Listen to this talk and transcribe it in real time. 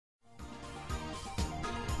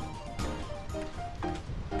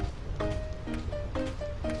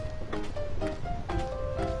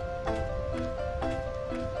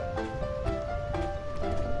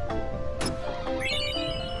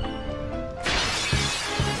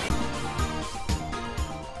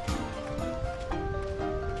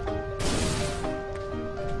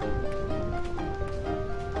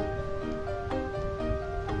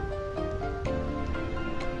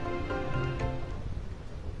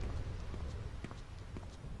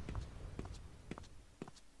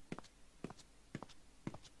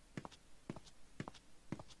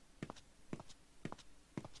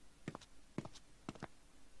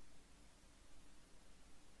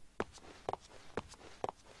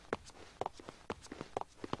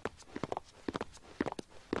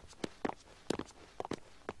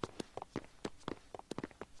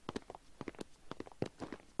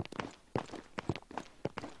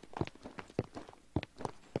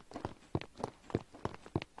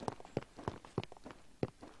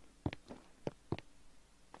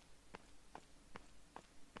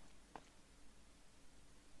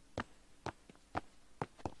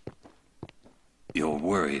You're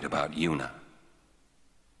worried about Yuna.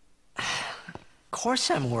 Of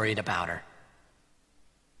course I'm worried about her.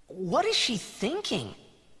 What is she thinking?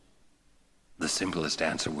 The simplest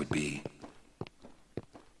answer would be,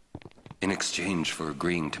 in exchange for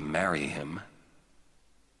agreeing to marry him,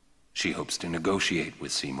 she hopes to negotiate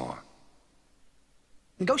with Seymour.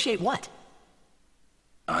 Negotiate what?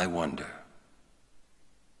 I wonder.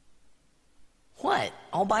 What?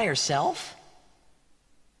 All by herself?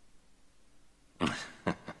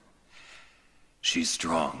 She's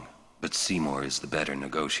strong, but Seymour is the better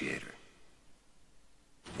negotiator.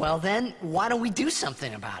 Well then, why don't we do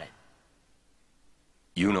something about it?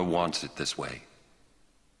 Yuna wants it this way.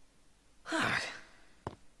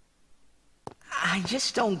 I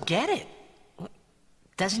just don't get it.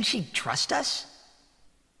 Doesn't she trust us?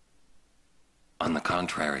 On the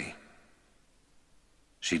contrary,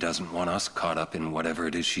 she doesn't want us caught up in whatever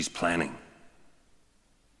it is she's planning.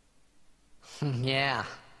 Yeah,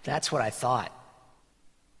 that's what I thought.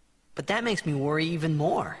 But that makes me worry even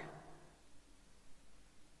more.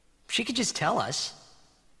 She could just tell us.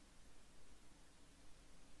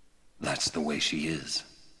 That's the way she is.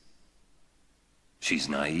 She's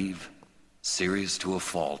naive, serious to a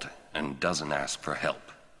fault, and doesn't ask for help.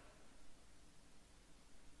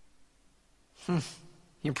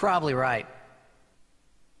 You're probably right.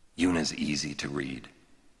 Yuna's easy to read.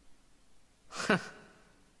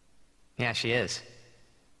 Yeah, she is.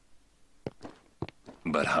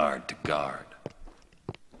 But hard to guard.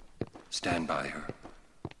 Stand by her.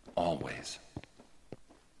 Always.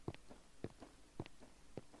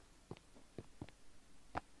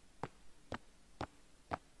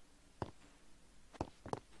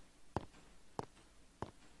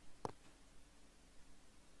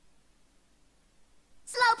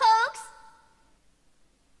 Slowpokes!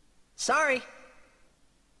 Sorry.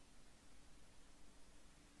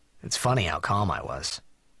 It's funny how calm I was.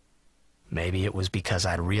 Maybe it was because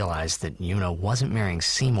I'd realized that Yuna wasn't marrying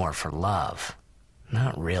Seymour for love.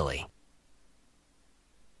 Not really.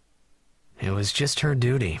 It was just her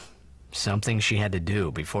duty. Something she had to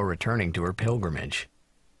do before returning to her pilgrimage.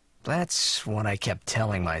 That's what I kept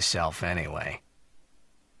telling myself anyway.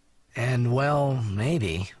 And well,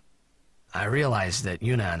 maybe. I realized that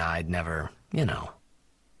Yuna and I'd never, you know.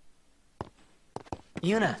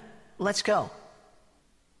 Yuna, let's go.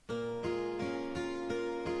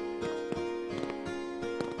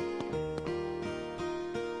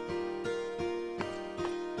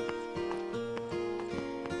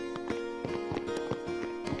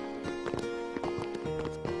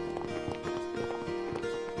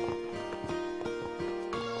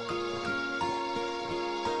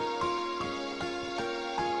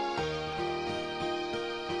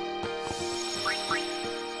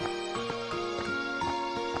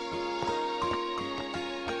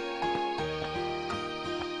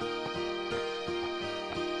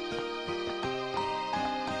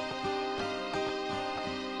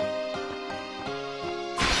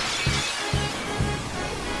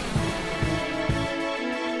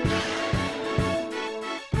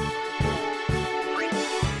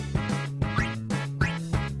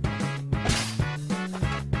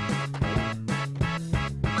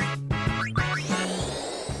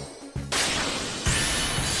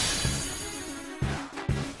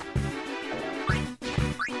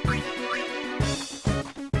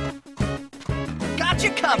 Got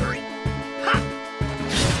you covered. Ha!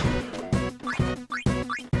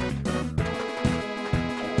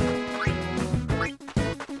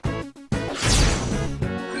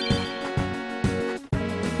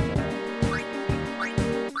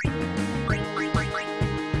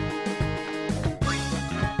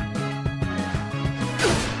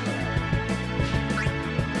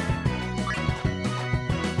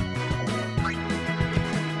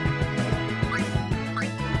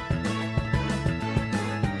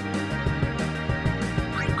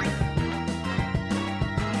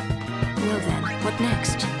 Well then, what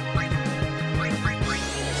next?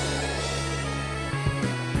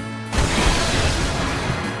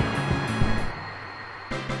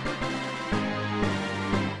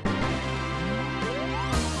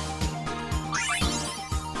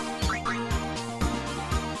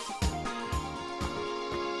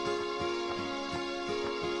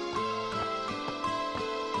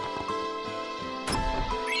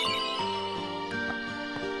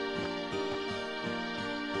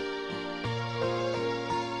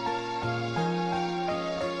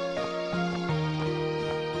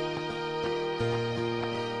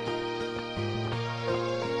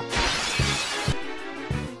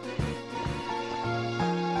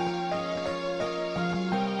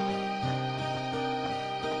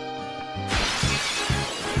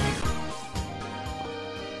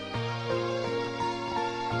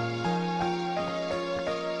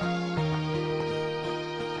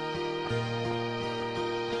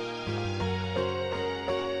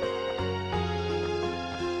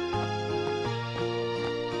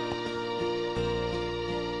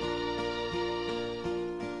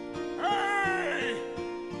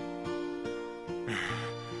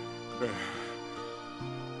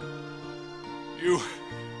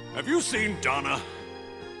 you seen Donna?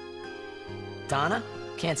 Donna?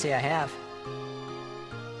 Can't say I have.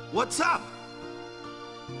 What's up?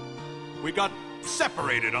 We got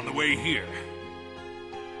separated on the way here.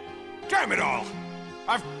 Damn it all!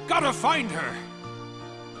 I've gotta find her!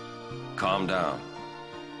 Calm down.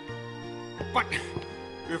 But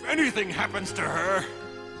if anything happens to her...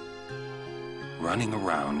 Running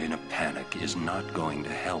around in a panic is not going to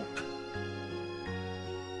help.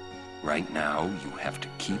 Right now, you have to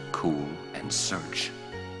keep cool and search.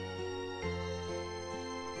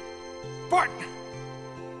 But...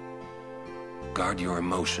 Guard your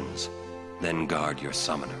emotions, then guard your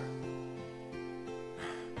summoner.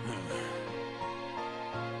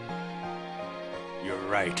 You're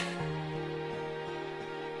right.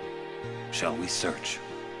 Shall we search?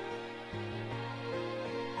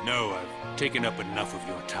 No, I've taken up enough of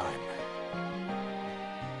your time.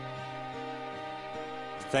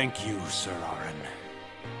 Thank you, Sir Aaron.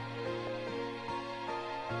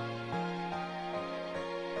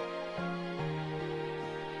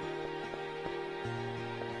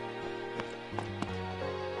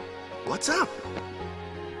 What's up?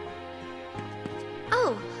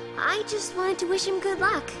 Oh, I just wanted to wish him good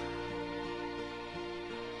luck.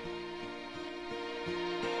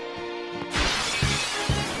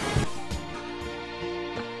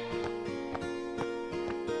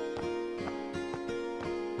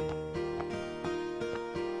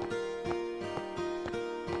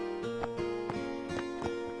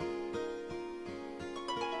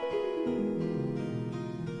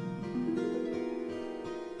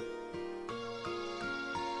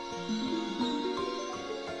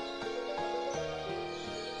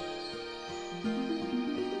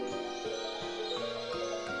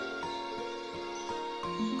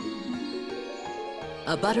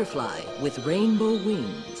 A butterfly with rainbow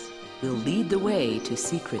wings will lead the way to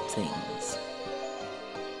secret things.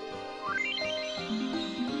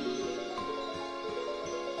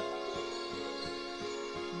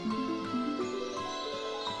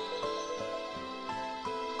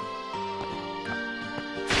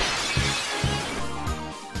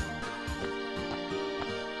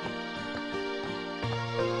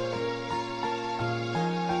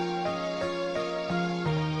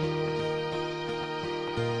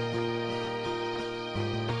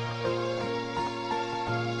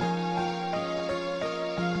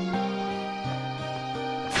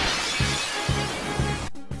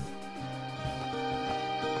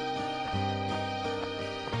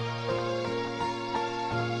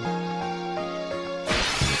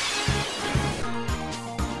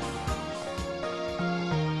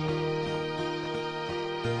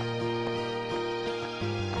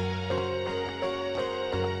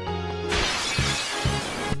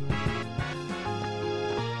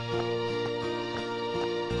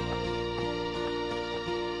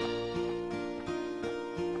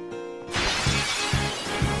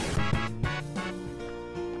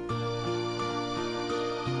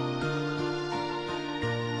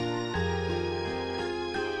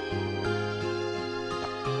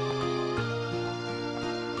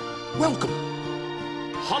 Welcome.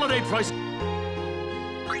 Holiday price...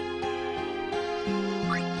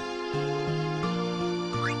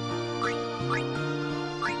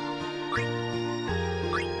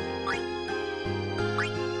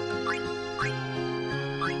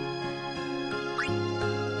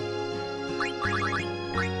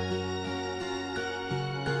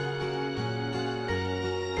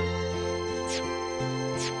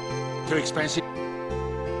 Too expensive?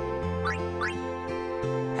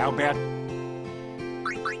 How about...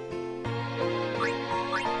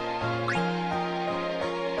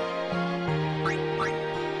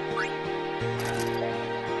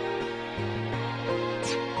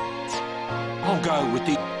 I'll go with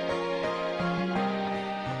the...